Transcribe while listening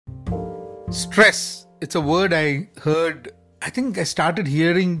Stress. It's a word I heard, I think I started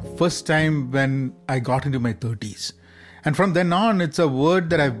hearing first time when I got into my 30s. And from then on, it's a word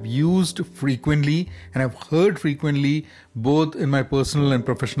that I've used frequently and I've heard frequently both in my personal and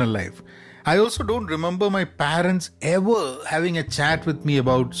professional life. I also don't remember my parents ever having a chat with me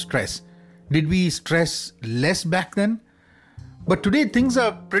about stress. Did we stress less back then? But today things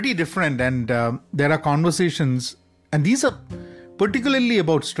are pretty different and there are conversations, and these are particularly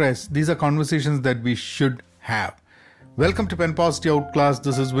about stress. These are conversations that we should have. Welcome to Pen Positive Outclass.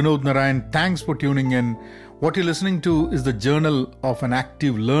 This is Vinod Narayan. Thanks for tuning in. What you're listening to is the Journal of an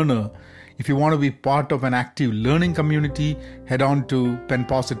Active Learner. If you want to be part of an active learning community, head on to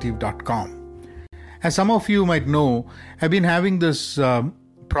penpositive.com. As some of you might know, I've been having this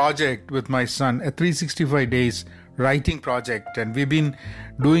project with my son, a 365 days writing project, and we've been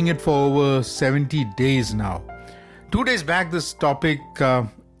doing it for over 70 days now. 2 days back, this topic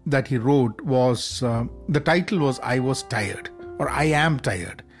that he wrote was, the title was I Was Tired, or I Am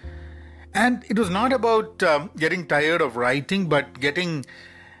Tired. And it was not about getting tired of writing, but getting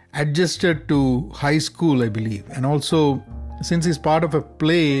adjusted to high school, I believe. And also, since he's part of a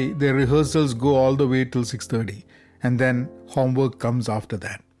play, the rehearsals go all the way till 6:30. And then homework comes after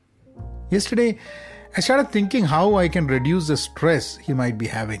that. Yesterday, I started thinking how I can reduce the stress he might be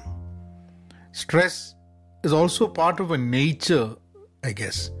having. Stress is also part of a nature, I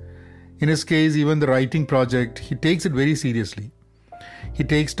guess. In his case, even the writing project, he takes it very seriously. He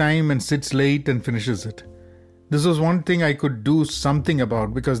takes time and sits late and finishes it. This was one thing I could do something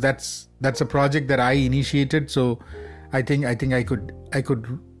about, because that's a project that I initiated, so I think I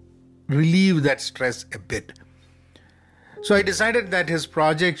could relieve that stress a bit. So I decided that his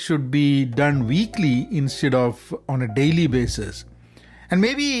project should be done weekly instead of on a daily basis. And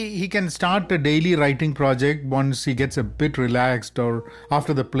maybe he can start a daily writing project once he gets a bit relaxed or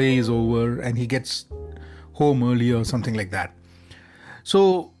after the play is over and he gets home early or something like that.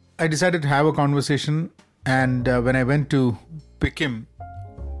 So I decided to have a conversation, and when I went to pick him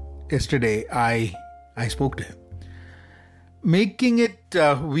yesterday, I spoke to him. Making it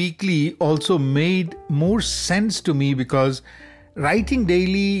weekly also made more sense to me, because writing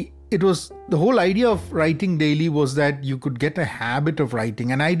daily, the whole idea of writing daily was that you could get a habit of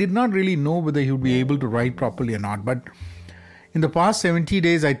writing, and I did not really know whether he would be able to write properly or not. But in the past 70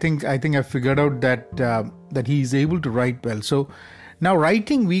 days, I think I figured out that he is able to write well. So now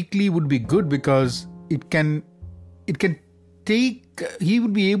writing weekly would be good, because he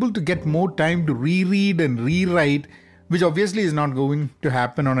would be able to get more time to reread and rewrite, which obviously is not going to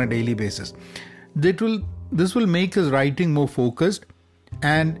happen on a daily basis. This will make his writing more focused,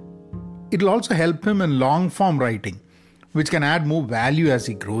 and it'll also help him in long form writing, which can add more value as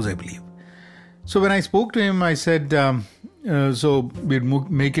he grows, I believe. So when I spoke to him, I said, so we'd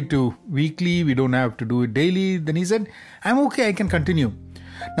make it to weekly, we don't have to do it daily. Then he said, I'm okay, I can continue.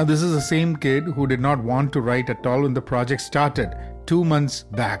 Now this is the same kid who did not want to write at all when the project started 2 months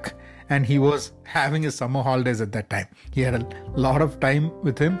back. And he was having his summer holidays at that time. He had a lot of time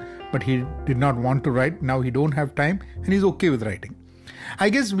with him, but he did not want to write. Now he don't have time and he's okay with writing. I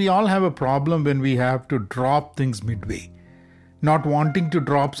guess we all have a problem when we have to drop things midway. Not wanting to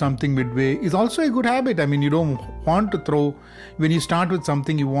drop something midway is also a good habit. I mean, you don't want to when you start with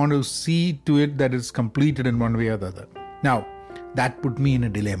something, you want to see to it that it's completed in one way or the other. Now, that put me in a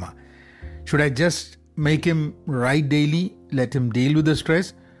dilemma. Should I just make him write daily, let him deal with the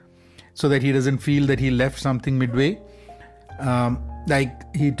stress, so that he doesn't feel that he left something midway?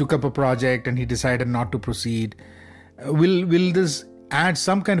 Like he took up a project and he decided not to proceed. Will this add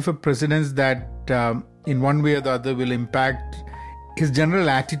some kind of a precedence that in one way or the other will impact his general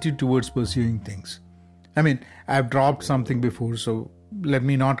attitude towards pursuing things? I mean, I've dropped something before, so let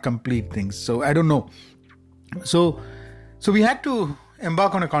me not complete things. So I don't know. So we had to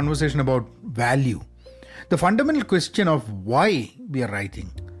embark on a conversation about value. The fundamental question of why we are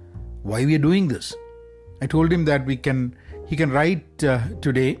writing. Why we are doing this. I told him that he can write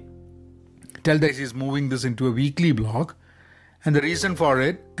today, tell that he's moving this into a weekly blog and the reason for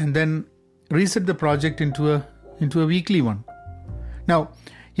it, and then reset the project into a weekly one. Now,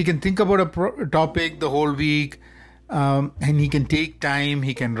 he can think about a topic the whole week, and he can take time,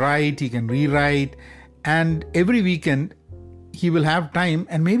 he can write, he can rewrite, and every weekend he will have time,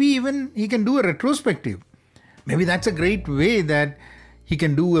 and maybe even he can do a retrospective. Maybe that's a great way that he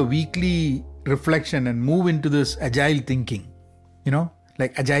can do a weekly reflection and move into this agile thinking,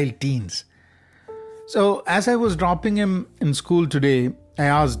 like agile teens. So as I was dropping him in school today, I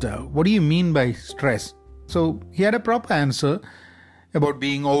asked, what do you mean by stress? So he had a proper answer about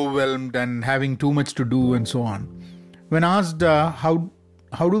being overwhelmed and having too much to do and so on. When asked how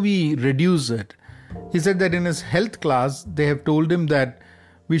how do we reduce it? He said that in his health class, they have told him that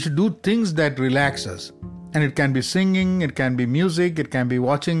we should do things that relax us. And it can be singing, it can be music, it can be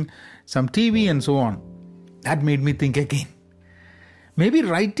watching some TV and so on. That made me think again. Maybe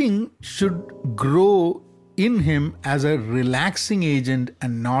writing should grow in him as a relaxing agent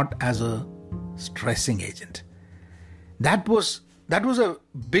and not as a stressing agent. That was a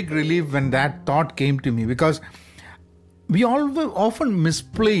big relief when that thought came to me, because we often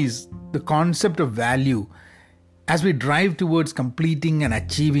misplace the concept of value as we drive towards completing and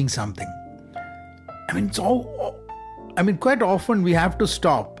achieving something. Quite often we have to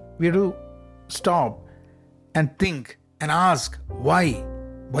stop. We have to stop and think and ask, why?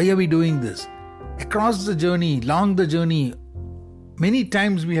 Why are we doing this? Across the journey, along the journey, many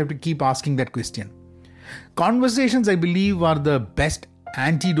times we have to keep asking that question. Conversations, I believe, are the best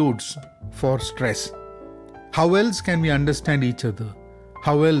antidotes for stress. How else can we understand each other?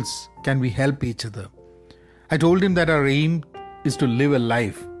 How else can we help each other? I told him that our aim is to live a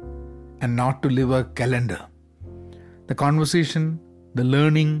life and not to live a calendar. The conversation, the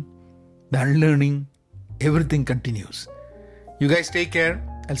learning, the unlearning, everything continues. You guys take care.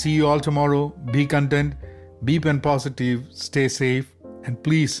 I'll see you all tomorrow. Be content, be pen positive, stay safe, and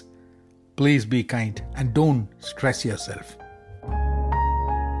please be kind and don't stress yourself.